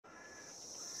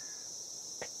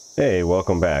Hey,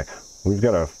 welcome back. We've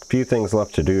got a few things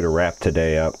left to do to wrap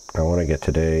today up. I want to get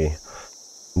today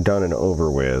done and over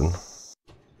with.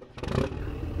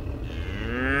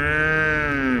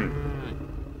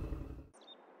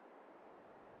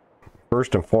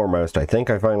 First and foremost, I think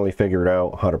I finally figured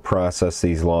out how to process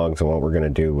these logs and what we're going to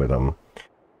do with them.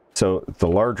 So the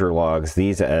larger logs,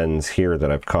 these ends here that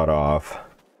I've cut off,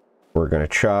 we're going to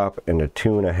chop into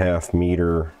 2.5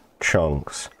 meter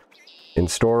chunks and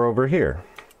store over here.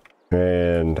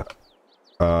 And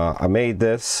I made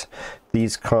this.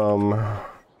 These come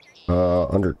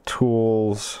under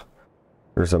tools.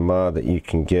 There's a mod that you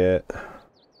can get.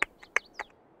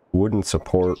 Wooden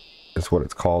support is what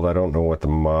it's called. I don't know what the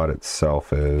mod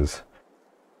itself is,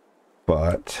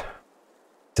 but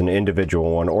it's an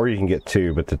individual one, or you can get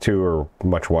two, but the two are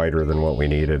much wider than what we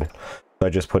needed. So I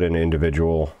just put in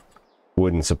individual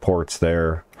wooden supports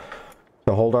there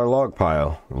to hold our log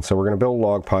pile. And so we're going to build a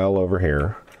log pile over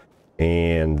here.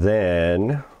 And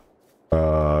then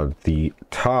the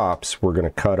tops we're going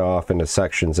to cut off into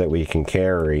sections that we can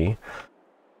carry,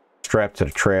 strap to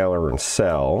the trailer and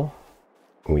sell.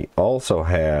 We also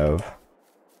have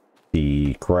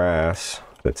the grass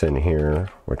that's in here,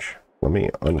 which, let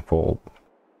me unfold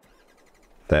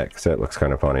that because that looks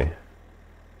kind of funny.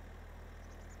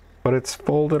 But it's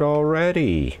folded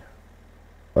already.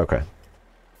 Okay.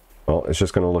 Well, it's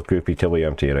just going to look goofy till we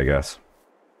empty it, I guess.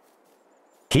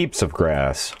 Heaps of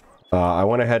grass. I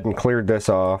went ahead and cleared this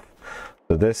off.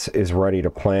 So this is ready to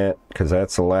plant because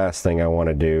that's the last thing I want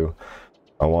to do.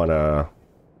 I want to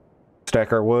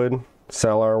stack our wood,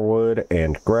 sell our wood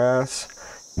and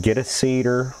grass, get a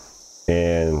seeder,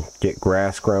 and get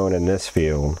grass growing in this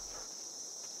field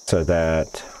so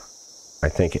that I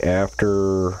think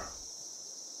after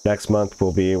next month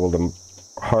we'll be able to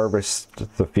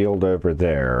harvest the field over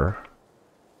there,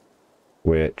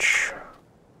 which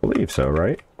I believe so,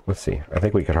 right? Let's see. I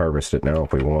think we could harvest it now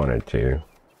if we wanted to.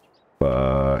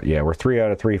 But yeah, we're 3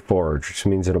 out of 3 forage, which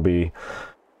means it'll be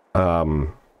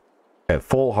at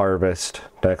full harvest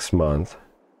next month.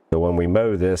 So when we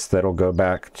mow this, that'll go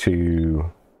back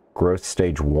to growth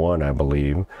stage 1, I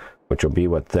believe, which will be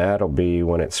what that'll be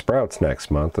when it sprouts next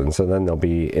month. And so then they'll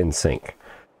be in sync.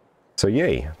 So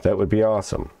yay, that would be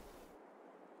awesome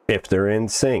if they're in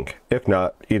sync. If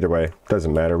not, either way,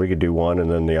 doesn't matter. We could do one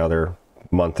and then the other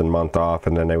month and month off,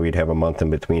 and then we'd have a month in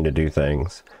between to do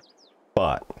things.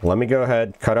 But let me go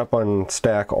ahead, cut up and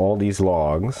stack all these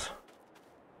logs.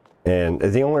 And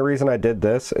the only reason I did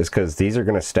this is because these are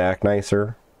going to stack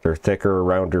nicer. They're thicker,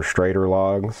 rounder, straighter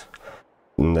logs.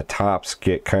 And the tops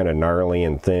get kind of gnarly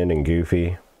and thin and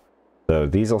goofy. So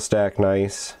these will stack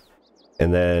nice.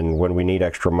 And then when we need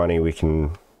extra money, we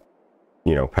can,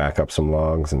 you know, pack up some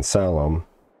logs and sell them.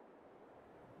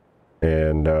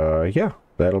 And yeah,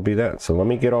 that'll be that. So let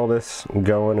me get all this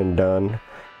going and done,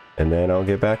 and then I'll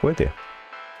get back with you.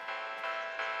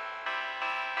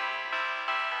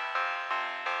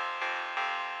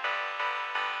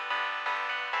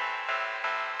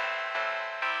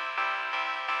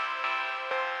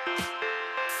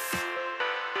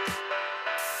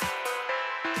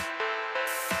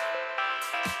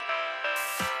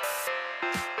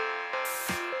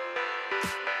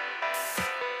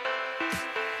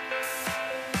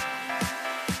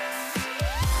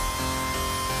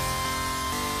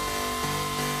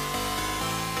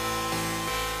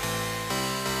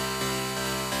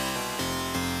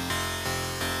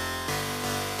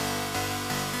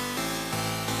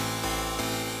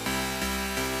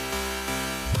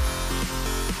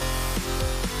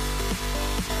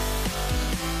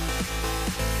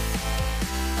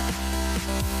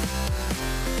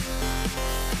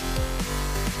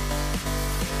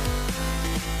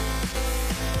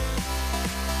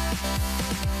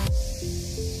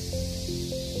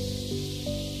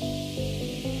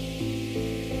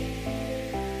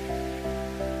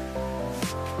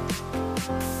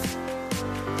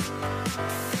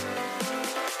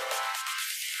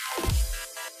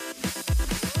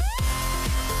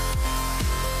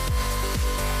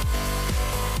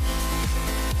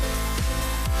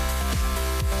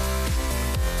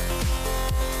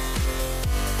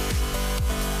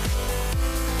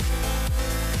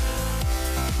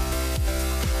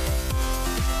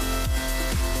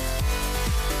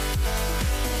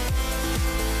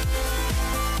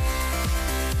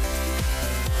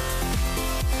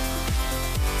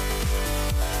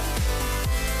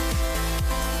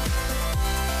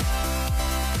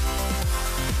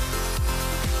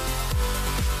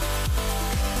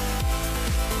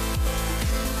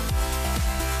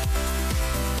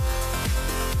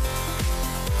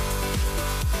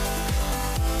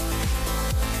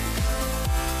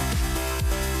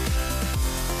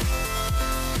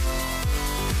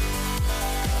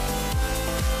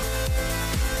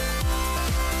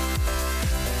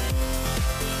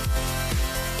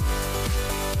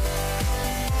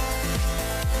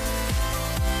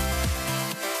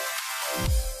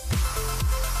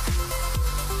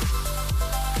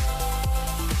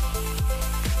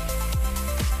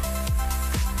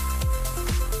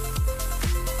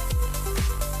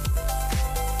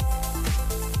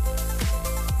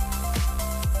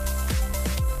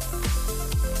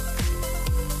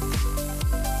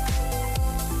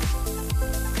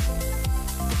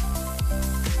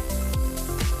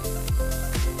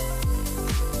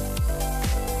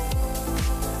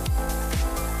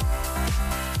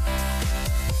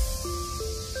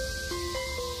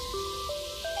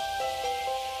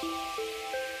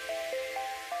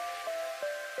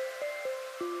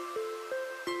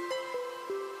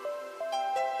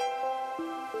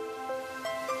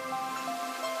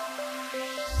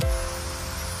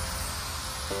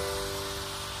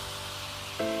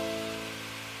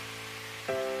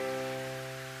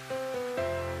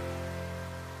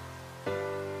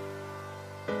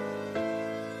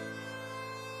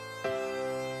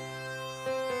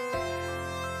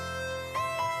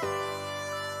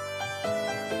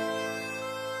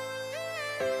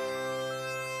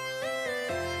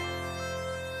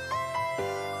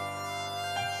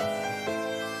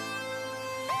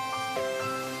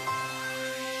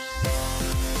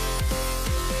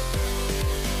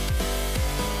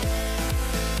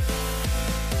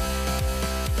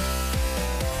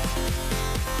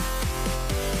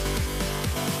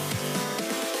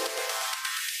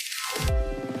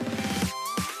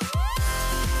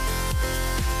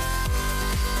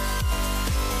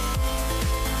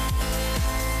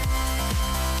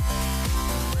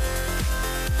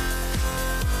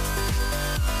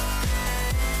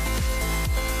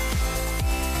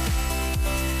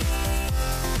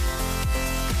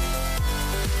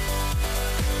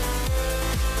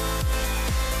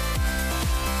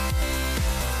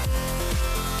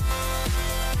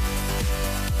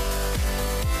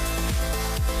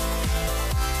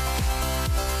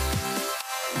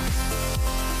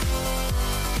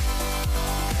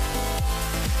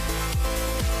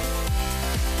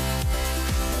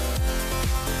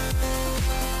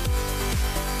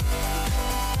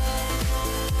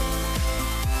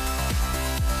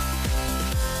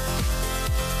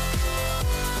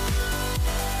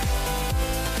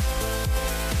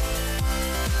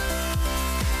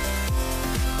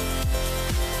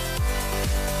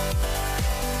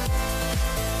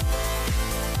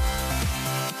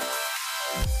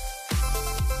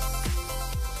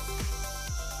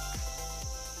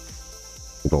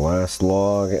 The last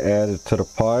log added to the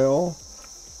pile.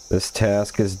 This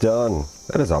task is done.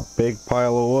 That is a big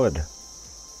pile of wood.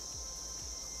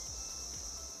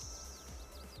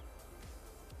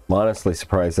 I'm honestly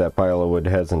surprised that pile of wood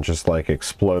hasn't just like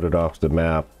exploded off the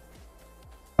map.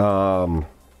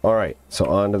 Alright, so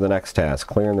on to the next task,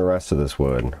 clearing the rest of this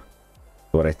wood.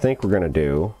 What I think we're gonna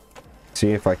do,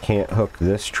 see if I can't hook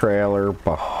this trailer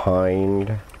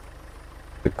behind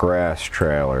the grass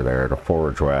trailer there, the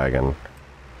forage wagon.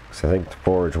 So I think the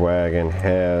forage wagon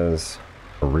has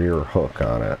a rear hook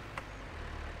on it.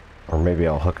 Or maybe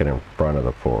I'll hook it in front of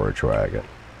the forage wagon.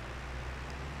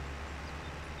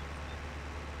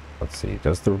 Let's see,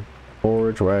 does the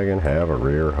forage wagon have a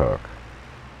rear hook?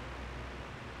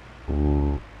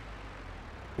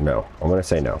 No, I'm going to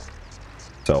say no.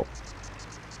 So,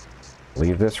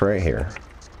 leave this right here.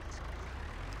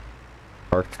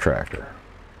 Park the tractor.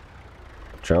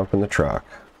 Jump in the truck.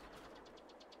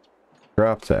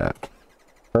 Drop that.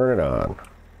 Turn it on.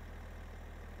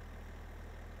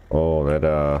 Oh, that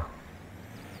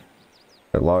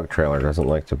log trailer doesn't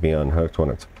like to be unhooked when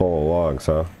it's full of logs,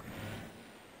 huh?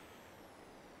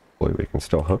 Hopefully we can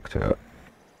still hook to it.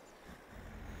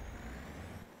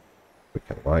 We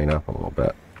can line up a little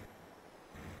bit.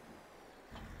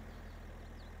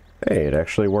 Hey, it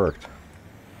actually worked.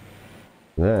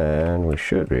 Then we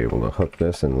should be able to hook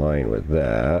this in line with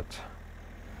that.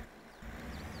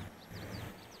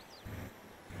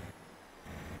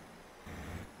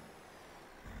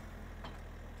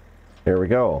 Here we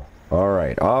go.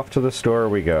 Alright, off to the store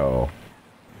we go.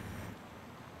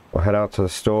 We'll head out to the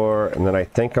store, and then I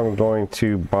think I'm going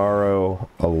to borrow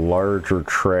a larger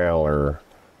trailer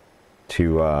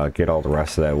to get all the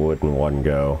rest of that wood in one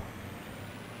go.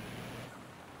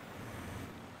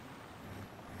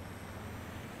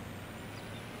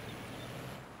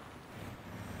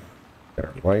 Get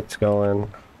our lights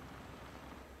going.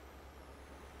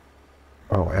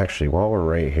 Oh, actually, while we're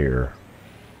right here,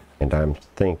 and I'm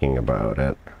thinking about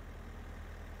it,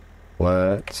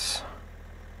 let's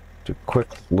do quick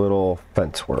little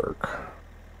fence work.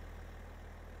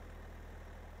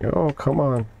 Oh, come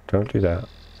on. Don't do that.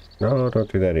 No,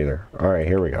 don't do that either. Alright,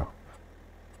 here we go.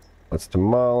 Let's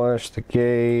demolish the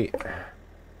gate.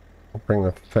 Bring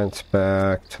the fence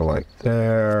back to like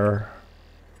there.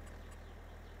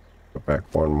 Go back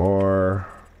one more.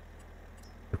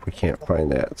 If we can't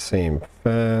find that same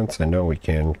fence, I know we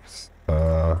can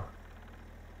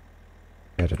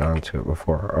get it onto it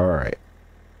before. Alright.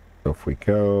 So if we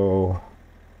go,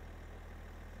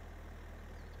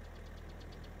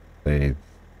 say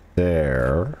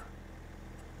there,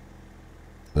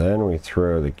 then we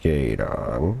throw the gate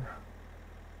on.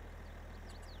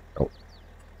 Oh,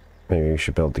 maybe we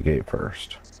should build the gate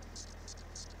first.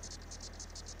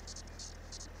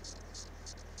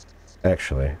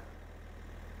 Actually,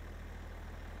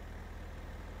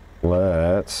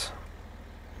 we're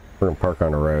gonna park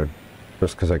on the road.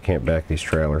 Just because I can't back these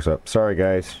trailers up. Sorry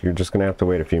guys, you're just gonna have to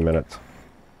wait a few minutes.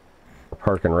 We're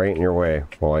parking right in your way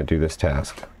while I do this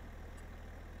task.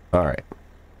 Alright.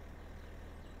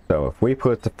 So if we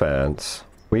put the fence,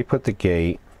 we put the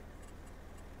gate.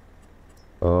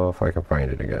 Oh, if I can find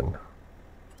it again.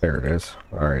 There it is.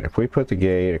 Alright, if we put the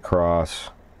gate across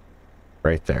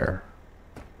right there.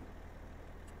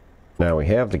 Now we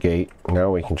have the gate.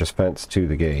 Now we can just fence to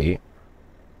the gate.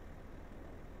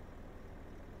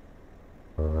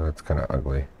 That's kind of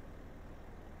ugly.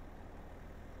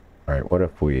 Alright, what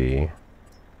if we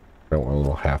don't want a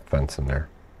little half fence in there?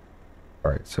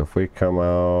 Alright, so if we come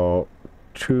out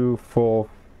 2 full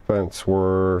fence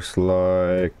worths,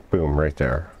 like, boom, right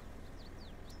there.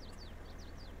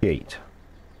 Gate.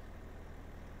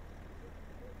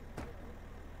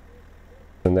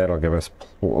 And that'll give us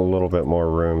a little bit more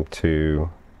room to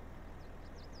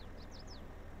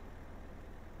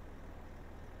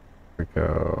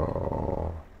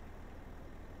go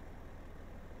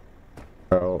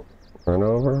out and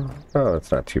over. Oh,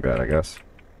 that's not too bad, I guess.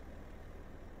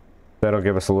 That'll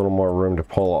give us a little more room to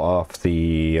pull off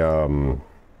the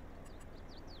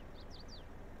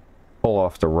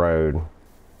road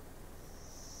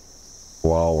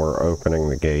while we're opening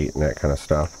the gate and that kind of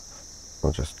stuff.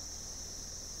 We'll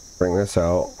just bring this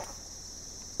out.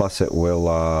 Plus it will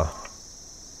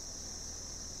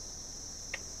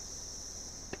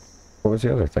what was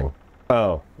the other thing?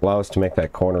 Oh, allow us to make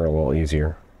that corner a little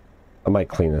easier. I might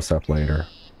clean this up later.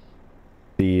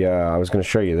 I was going to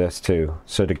show you this too.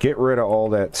 So to get rid of all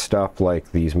that stuff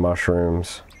like these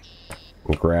mushrooms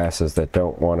and grasses that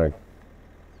don't want to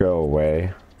go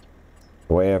away,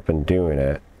 the way I've been doing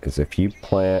it is if you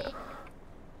plant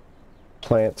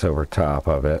plants over top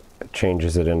of it, it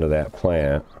changes it into that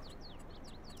plant.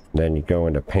 Then you go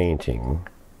into painting.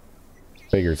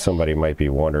 Figured somebody might be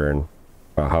wondering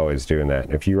how I was doing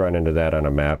that. If you run into that on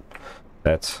a map,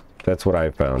 that's what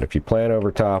I found. If you plant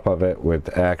over top of it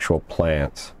with actual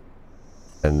plants,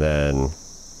 and then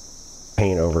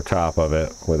paint over top of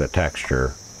it with a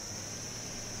texture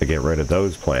to get rid of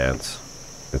those plants,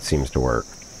 it seems to work.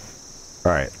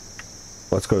 Alright,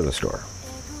 let's go to the store.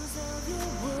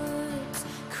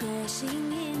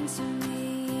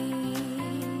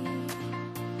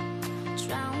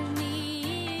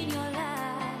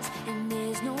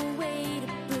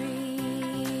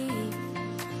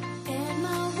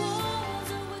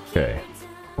 Okay,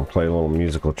 we'll play little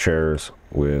musical chairs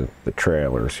with the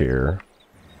trailers here.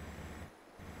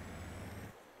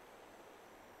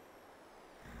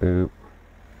 Oop.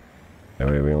 That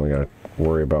way we only gotta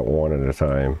worry about one at a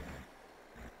time.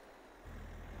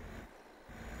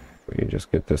 We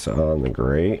just get this on the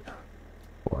grate.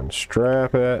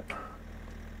 Unstrap it.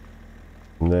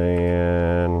 And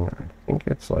then I think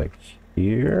it's like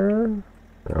here.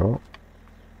 No.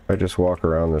 If I just walk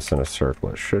around this in a circle,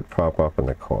 it should pop up in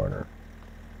the corner.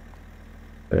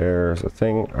 There's a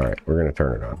thing. Alright, we're gonna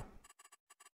turn it on.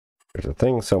 There's a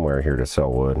thing somewhere here to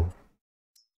sell wood.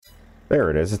 There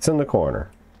it is, it's in the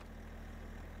corner.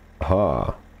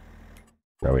 Aha.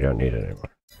 No, we don't need it anymore.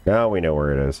 Now we know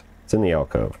where it is. It's in the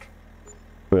alcove.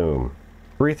 Boom.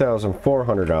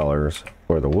 $3,400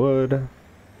 for the wood.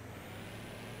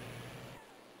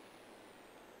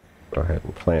 Go ahead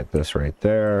and plant this right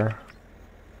there.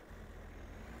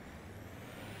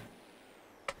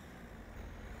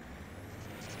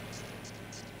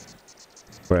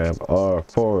 Grab our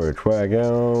forage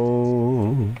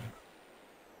wagon.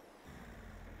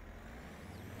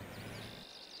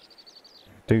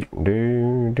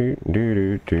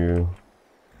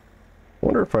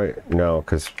 Wonder if I... No,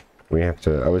 because we have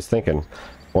to... I was thinking,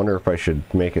 wonder if I should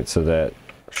make it so that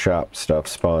shop stuff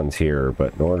spawns here,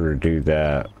 but in order to do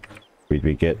that, we'd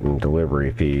be getting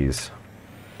delivery fees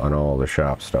on all the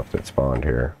shop stuff that spawned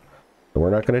here. So we're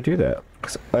not going to do that,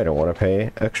 because I don't want to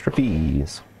pay extra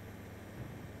fees.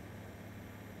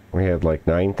 We had like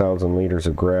 9,000 liters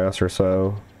of grass or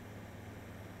so.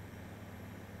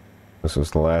 This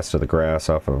was the last of the grass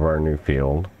off of our new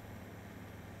field.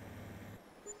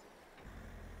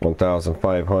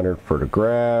 1,500 for the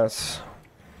grass.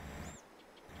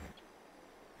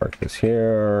 Mark this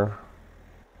here.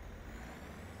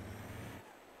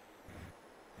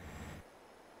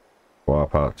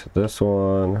 Swap out to this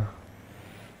one.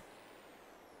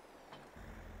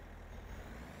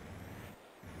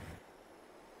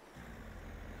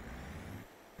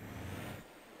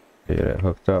 Get it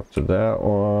hooked up to that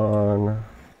one.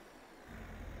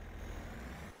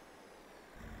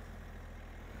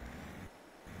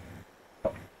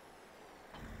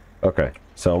 Okay,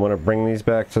 so I'm gonna bring these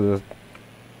back to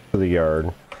the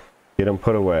yard, get them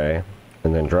put away,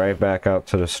 and then drive back out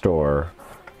to the store.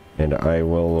 And I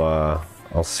will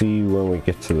I'll see you when we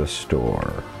get to the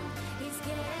store.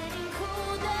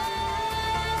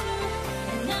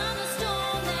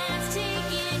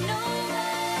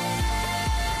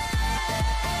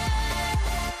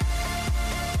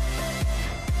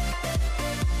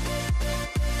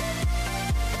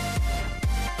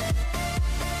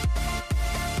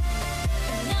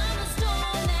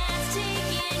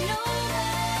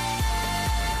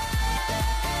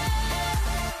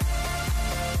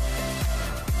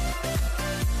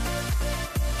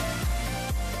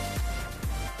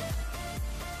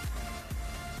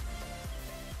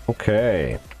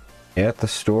 Okay, at the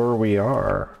store we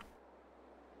are.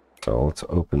 So let's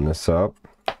open this up.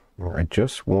 I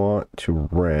just want to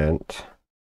rent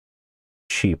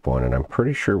a cheap one, and I'm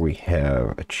pretty sure we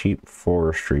have a cheap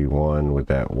forestry one with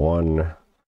that one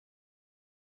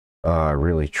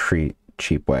really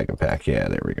cheap wagon pack. Yeah,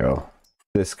 there we go.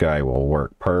 This guy will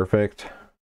work perfect.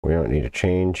 We don't need to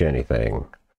change anything.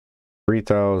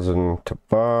 3,000 to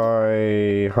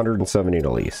buy, 170 to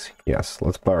lease. Yes,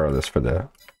 let's borrow this for the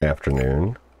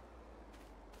afternoon.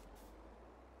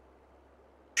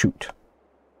 Shoot.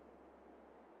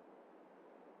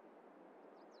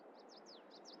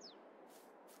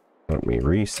 Let me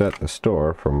reset the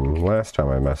store from last time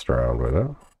I messed around with it.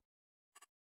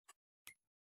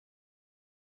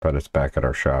 But it's back at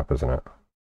our shop, isn't it?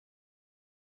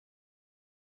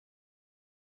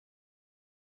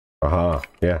 Aha,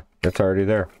 yeah, it's already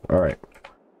there. Alright.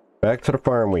 Back to the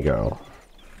farm we go.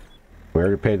 We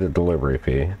already paid the delivery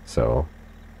fee, so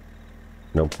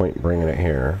no point in bringing it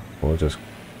here. We'll just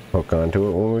hook onto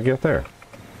it when we get there.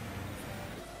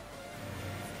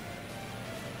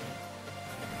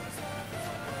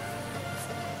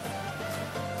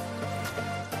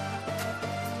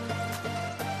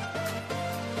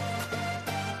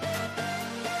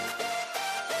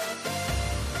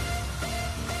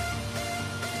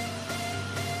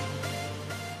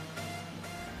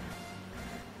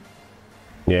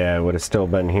 Yeah, it would have still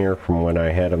been here from when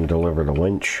I had him deliver the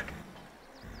winch.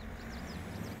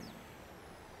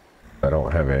 I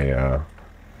don't have a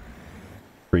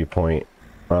 3-point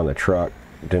on the truck.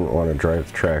 Didn't want to drive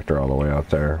the tractor all the way out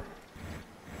there.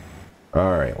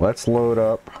 Alright, let's load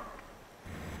up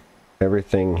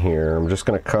everything here. I'm just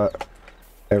going to cut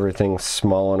everything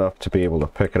small enough to be able to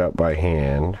pick it up by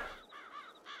hand.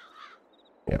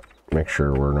 Yep, make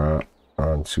sure we're not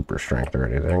on super strength or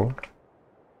anything.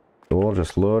 So we'll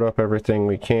just load up everything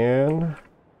we can, and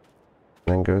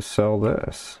then go sell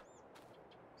this.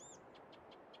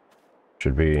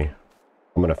 Should be, I'm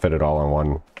going to fit it all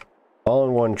in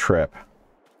one trip.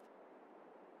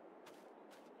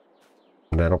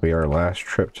 And that'll be our last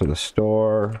trip to the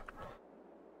store.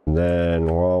 And then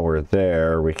while we're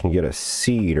there, we can get a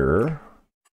seeder.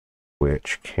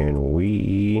 Which can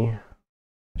we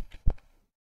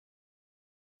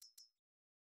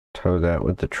tow that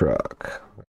with the truck?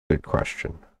 Good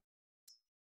question.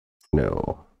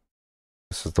 No.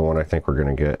 This is the one I think we're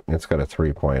going to get. It's got a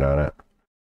 3-point on it.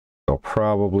 I'll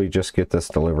probably just get this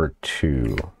delivered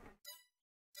too.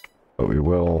 But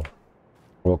we'll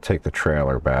take the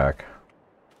trailer back.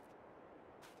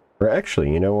 Or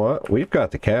actually, you know what? We've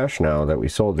got the cash now that we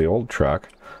sold the old truck.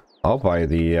 I'll buy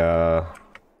the,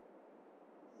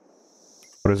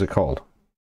 what is it called?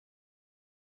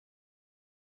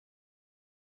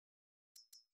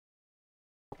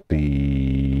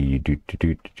 The,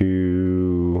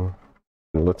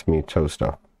 it lets me tow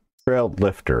stuff. Trailed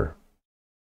lifter.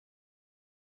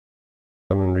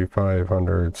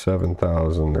 7,500,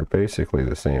 7,000. They're basically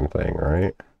the same thing,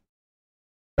 right?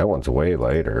 That one's way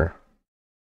later.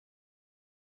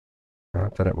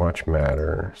 Not that it much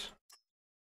matters.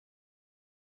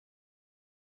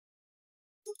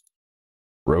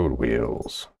 Road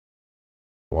wheels.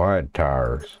 Wide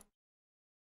tires.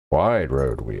 Wide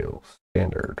road wheels.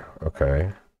 Standard.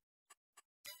 Okay.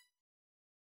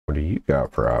 What do you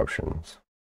got for options?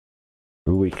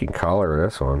 Ooh, we can color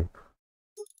this one.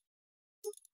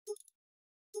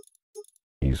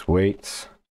 Use weights.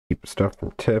 Keep stuff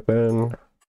from tipping.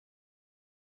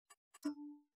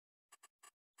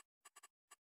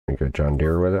 We go John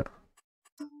Deere with it.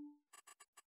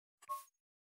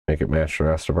 Make it match the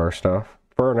rest of our stuff.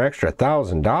 For an extra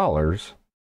 $1,000?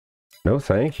 No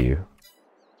thank you.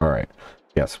 Alright.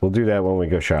 Yes, we'll do that when we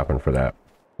go shopping for that.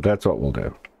 That's what we'll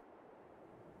do.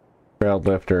 Trailed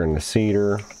lifter and the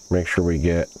seeder. Make sure we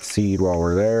get seed while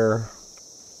we're there.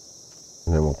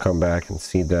 And then we'll come back and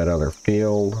seed that other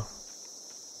field.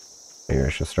 Maybe I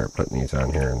should start putting these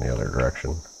on here in the other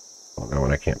direction. Oh, that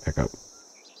one I can't pick up.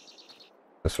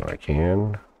 This one I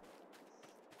can.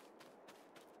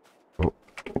 Oh,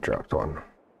 I dropped one.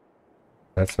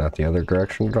 That's not the other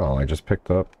direction at all. I just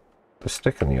picked up the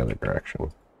stick in the other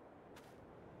direction.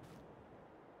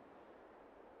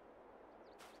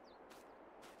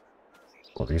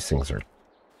 Well, these things are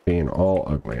being all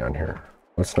ugly on here.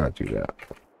 Let's not do that.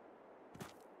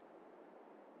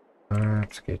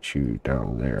 Let's get you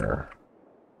down there.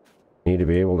 Need to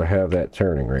be able to have that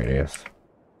turning radius.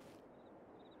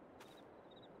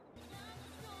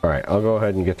 Alright, I'll go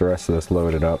ahead and get the rest of this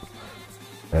loaded up,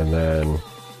 and then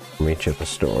meet you at the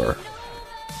store.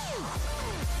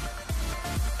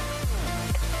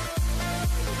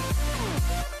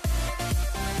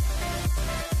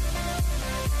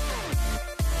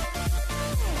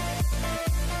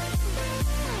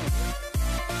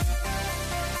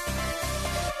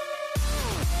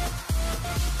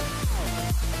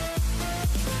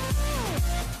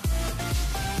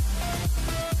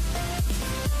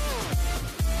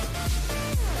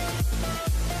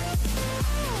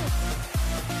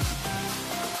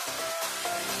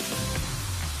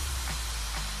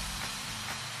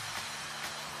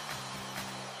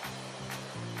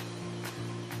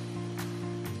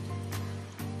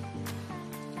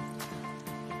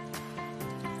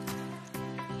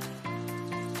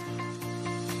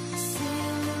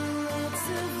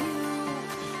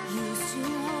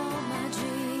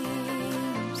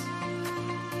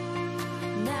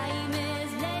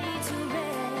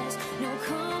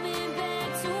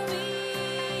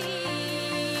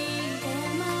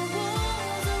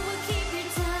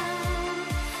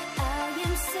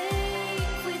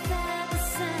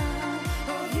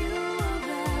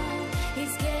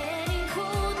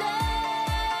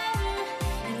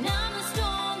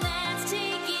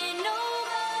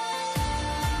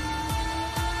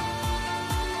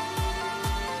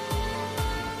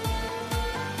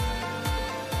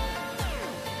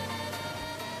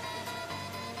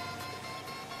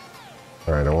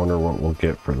 Alright, I wonder what we'll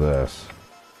get for this.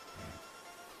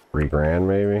 $3 grand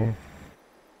maybe?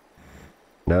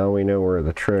 Now we know where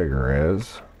the trigger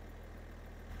is.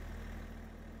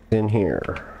 in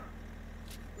here.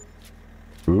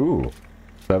 Ooh,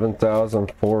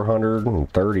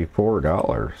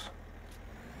 $7,434.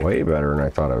 Way better than I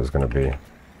thought it was going to be.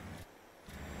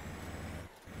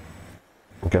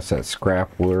 I guess that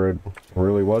scrap wood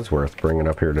really was worth bringing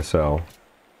up here to sell.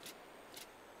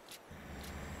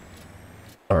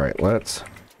 Alright, let's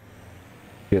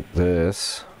get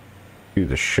this to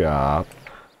the shop.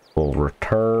 We'll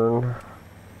return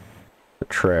the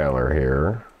trailer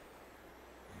here.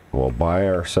 We'll buy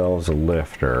ourselves a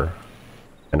lifter.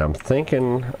 And I'm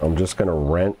thinking I'm just going to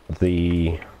rent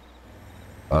the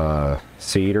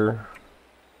seeder,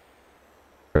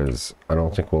 because I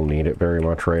don't think we'll need it very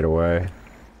much right away.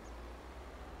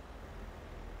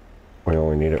 We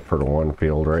only need it for the one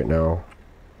field right now.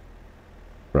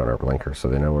 Put on our blinker so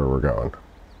they know where we're going.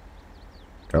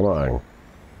 Come on.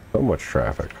 So much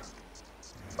traffic.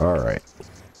 Alright.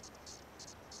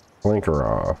 Blinker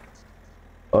off.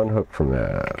 Unhook from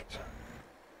that.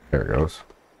 There it goes.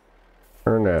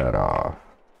 Turn that off.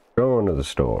 Go into the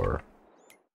store.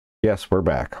 Yes, we're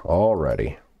back.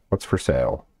 Already. What's for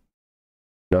sale?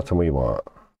 Nothing we want.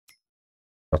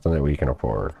 Nothing that we can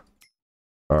afford.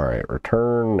 Alright,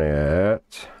 return that.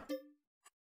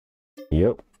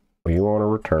 Yep. We want to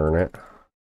return it.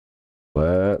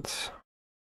 I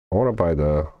want to buy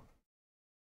the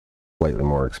slightly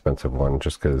more expensive one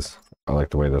just because I like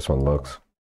the way this one looks.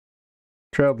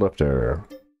 Child lifter.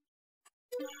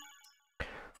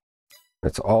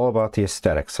 It's all about the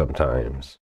aesthetic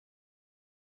sometimes.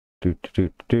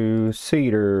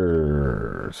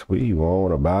 Cedars. We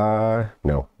want to buy.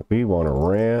 No, we want to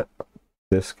rent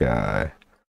this guy.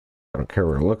 I don't care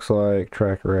what it looks like.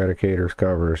 Track eradicators,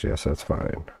 covers. Yes, that's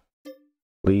fine.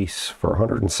 Lease for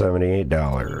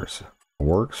 $178.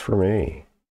 Works for me.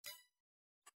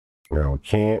 Now we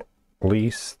can't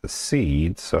lease the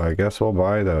seeds, so I guess we'll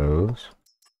buy those.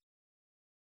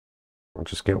 We'll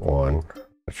just get one.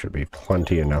 That should be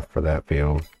plenty enough for that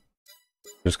field.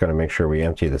 Just gotta make sure we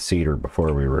empty the seeder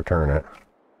before we return it.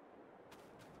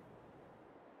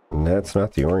 And that's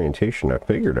not the orientation I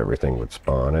figured everything would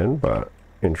spawn in, but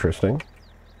interesting.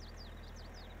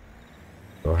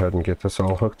 Go ahead and get this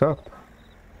all hooked up.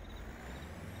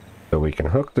 So we can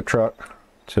hook the truck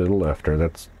to the lifter.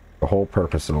 That's the whole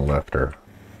purpose of the lifter.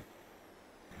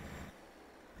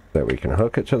 That we can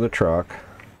hook it to the truck.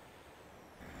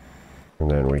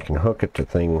 And then we can hook it to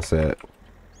things that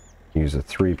use a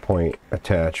 3-point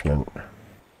attachment.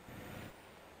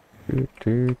 We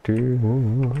can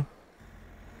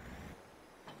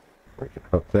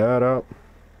hook that up.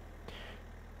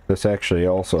 This actually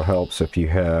also helps if you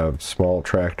have small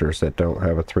tractors that don't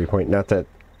have a 3-point. Not that,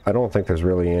 I don't think there's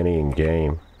really any in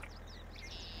game.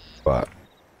 But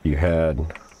you got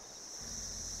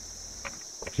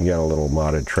a little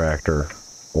modded tractor,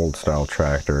 old style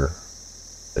tractor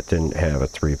that didn't have a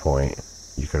 3-point,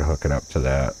 you could hook it up to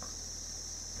that.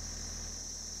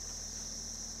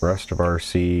 Rest of our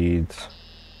seeds,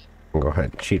 we'll go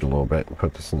ahead and cheat a little bit and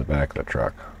put this in the back of the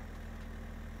truck.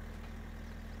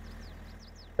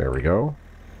 There we go.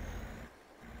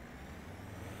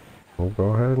 We'll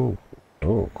go ahead and,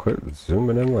 oh, quit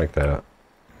zooming in like that.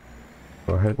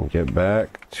 Go ahead and get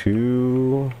back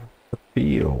to the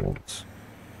fields.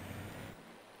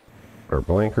 Put our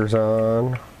blinkers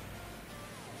on.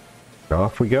 And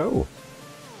off we go.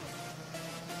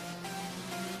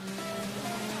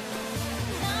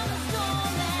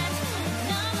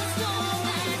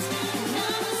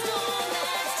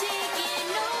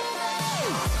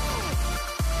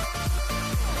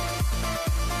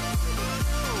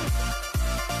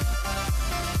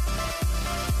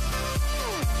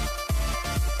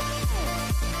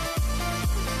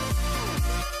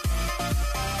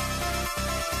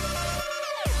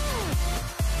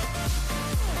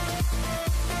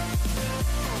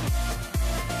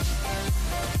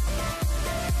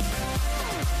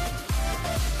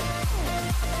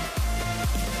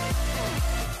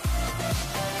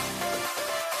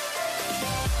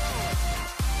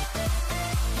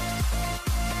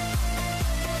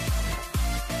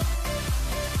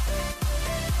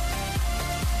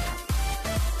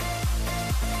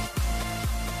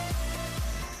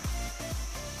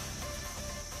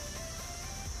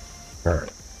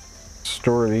 Alright,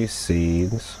 store these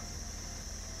seeds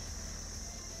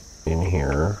in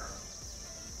here.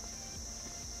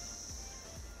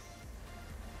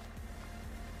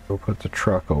 We'll put the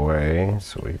truck away,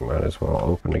 so we might as well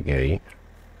open the gate.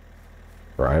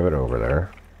 Drive it over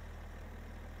there.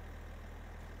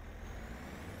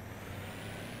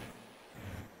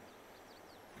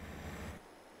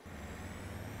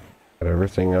 Got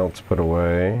everything else put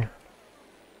away.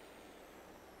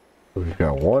 We've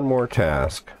got one more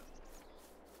task.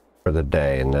 for the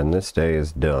day, and then this day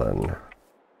is done.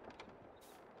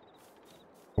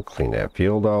 We'll clean that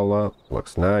field all up.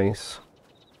 Looks nice.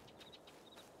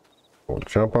 We'll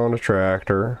jump on the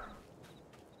tractor.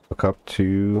 Hook up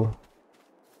to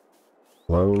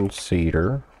Lone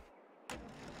Cedar.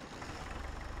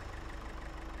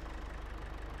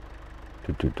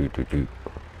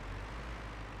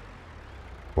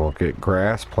 We'll get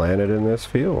grass planted in this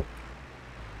field.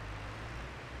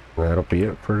 That'll be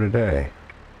it for today.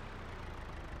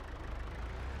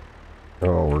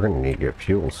 Oh, we're gonna need to get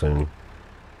fuel soon.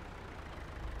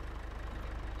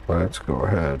 Let's go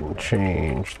ahead and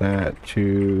change that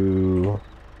to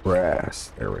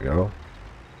grass. There we go.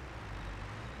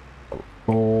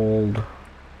 Gold.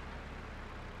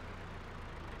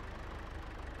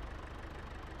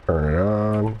 Turn it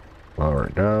on. Lower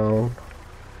it down.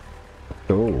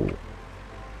 Go.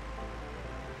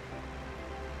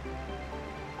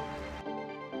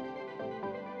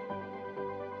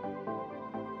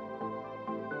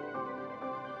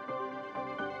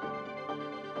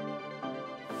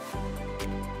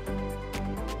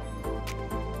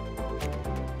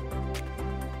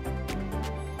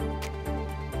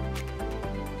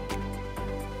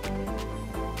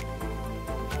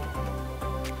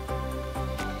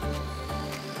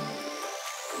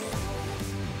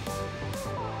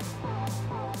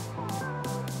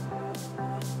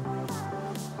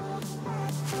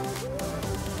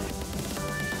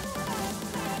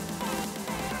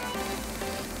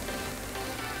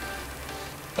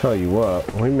 Tell you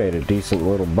what, we made a decent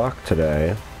little buck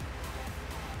today.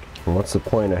 And what's the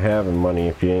point of having money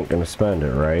if you ain't gonna spend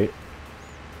it, right?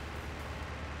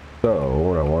 So,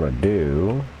 what I want to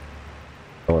do,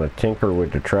 I want to tinker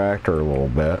with the tractor a little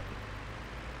bit.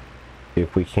 See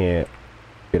if we can't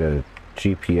get a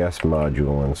GPS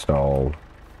module installed.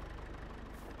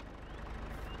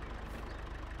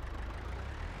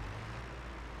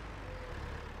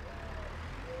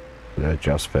 That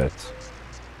just fits.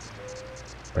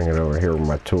 Bring it over here where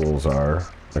my tools are,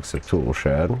 next to the tool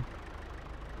shed.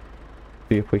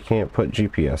 See if we can't put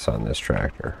GPS on this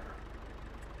tractor.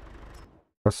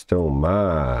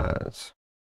 Customize.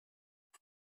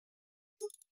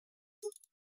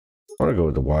 I want to go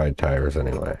with the wide tires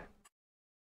anyway.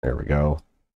 There we go.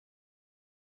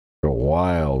 Go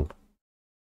wild.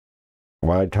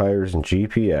 Wide tires and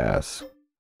GPS.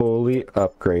 Fully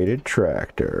upgraded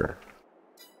tractor.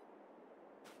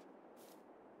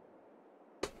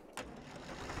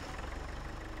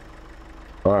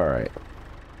 Alright.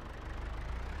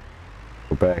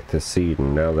 Go back to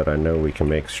seeding now that I know we can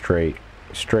make straight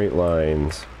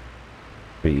lines.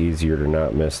 Be easier to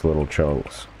not miss little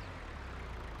chunks.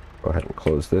 Go ahead and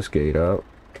close this gate up.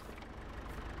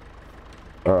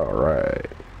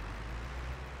 Alright.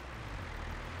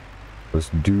 Let's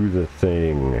do the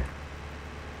thing.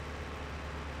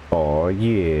 Oh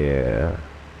yeah.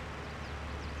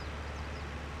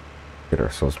 Get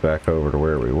ourselves back over to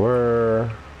where we were.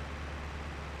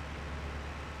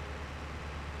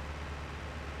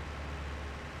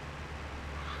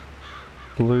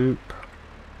 Loop.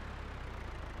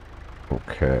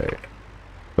 Okay.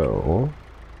 So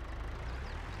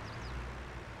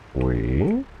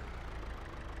we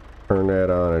turn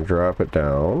that on and drop it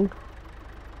down.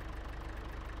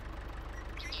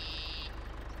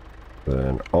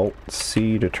 Then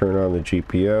Alt-C to turn on the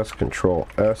GPS,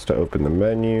 Control-S to open the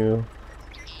menu.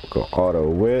 We'll go auto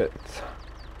width.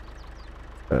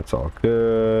 That's all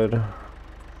good.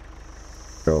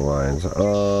 Go lines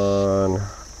on.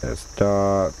 As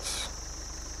dots.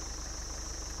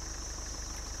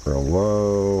 Real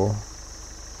low.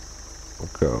 We'll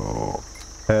go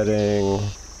heading.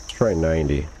 Let's try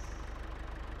 90.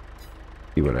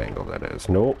 See what angle that is.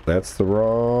 Nope, that's the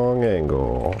wrong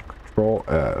angle. Control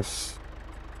S.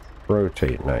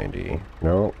 Rotate 90.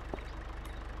 Nope.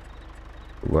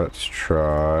 Let's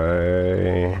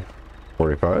try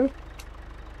 45.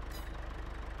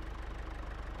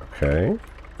 Okay,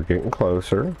 we're getting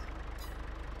closer.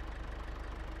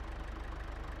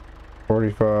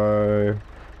 45,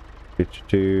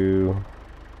 52,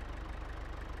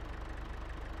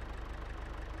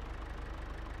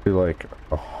 do like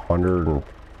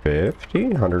 150,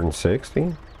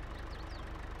 160.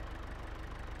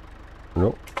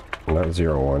 Nope, not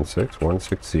 016,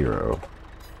 160.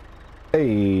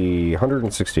 Hey,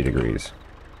 160 degrees.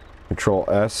 Control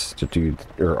S to do,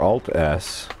 or Alt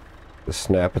S to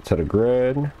snap it to the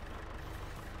grid.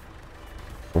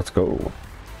 Let's go.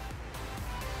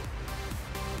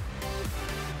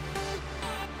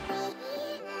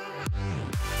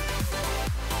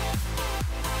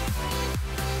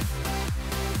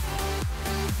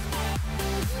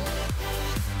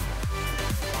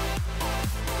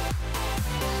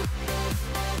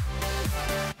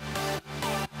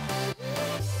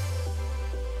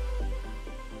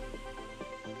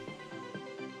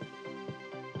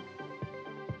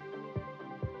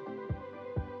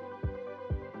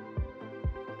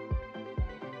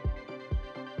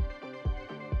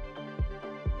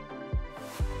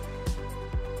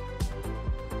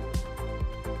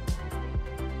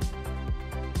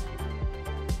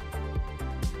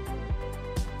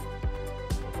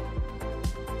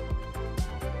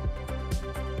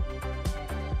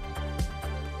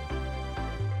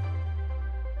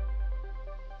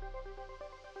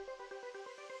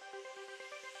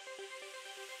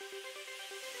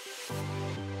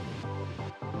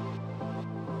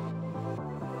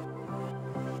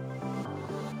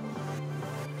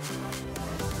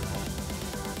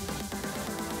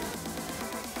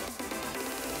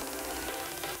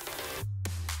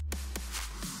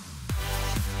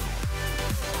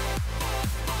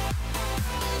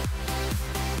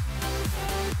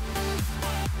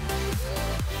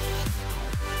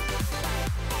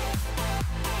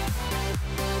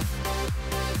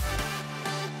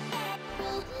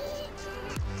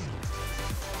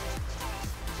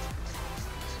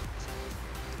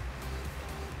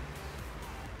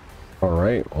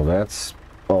 Alright, well that's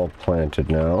all planted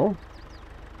now.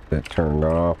 That turned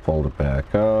off, pulled it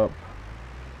back up.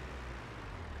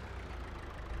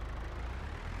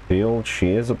 Field,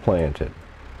 she is a planted.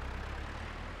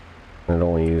 It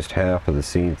only used half of the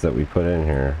seeds that we put in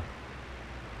here.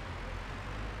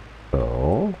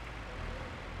 So,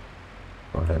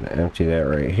 go ahead and empty that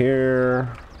right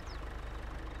here.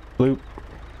 Bloop.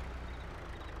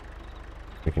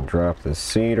 We can drop this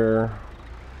seeder,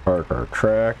 park our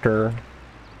tractor.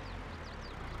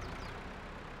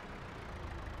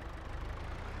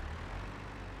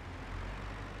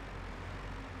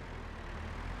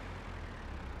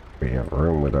 We have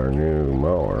room with our new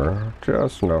mower,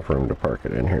 just enough room to park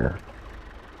it in here.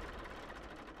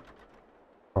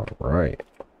 All right,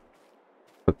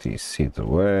 put these seeds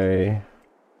away.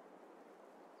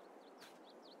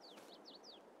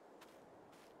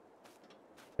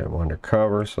 Get them under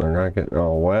cover so they're not getting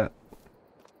all wet.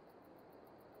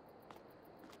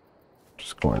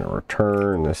 Just going to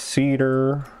return the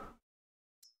seeder.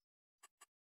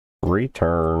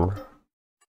 Return.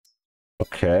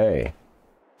 Okay.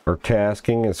 Our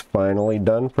tasking is finally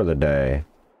done for the day.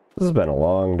 This has been a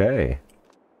long day.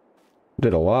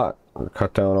 Did a lot.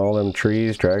 Cut down all them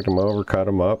trees, dragged them over, cut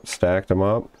them up, stacked them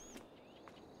up.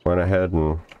 Went ahead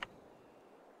and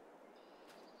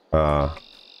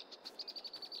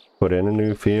put in a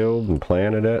new field and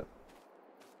planted it.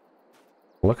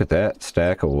 Look at that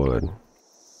stack of wood.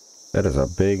 That is a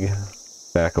big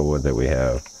stack of wood that we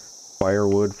have.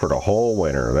 Firewood for the whole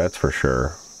winter, that's for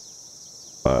sure.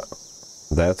 But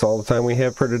that's all the time we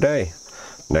have for today.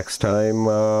 Next time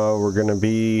we're going to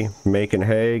be making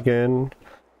hay again.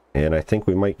 And I think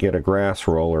we might get a grass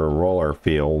roller and roll our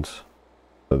fields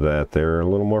so that they're a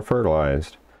little more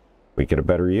fertilized. We get a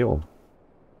better yield.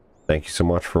 Thank you so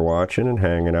much for watching and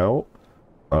hanging out.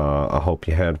 I hope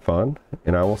you had fun,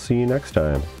 and I will see you next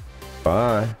time.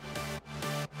 Bye.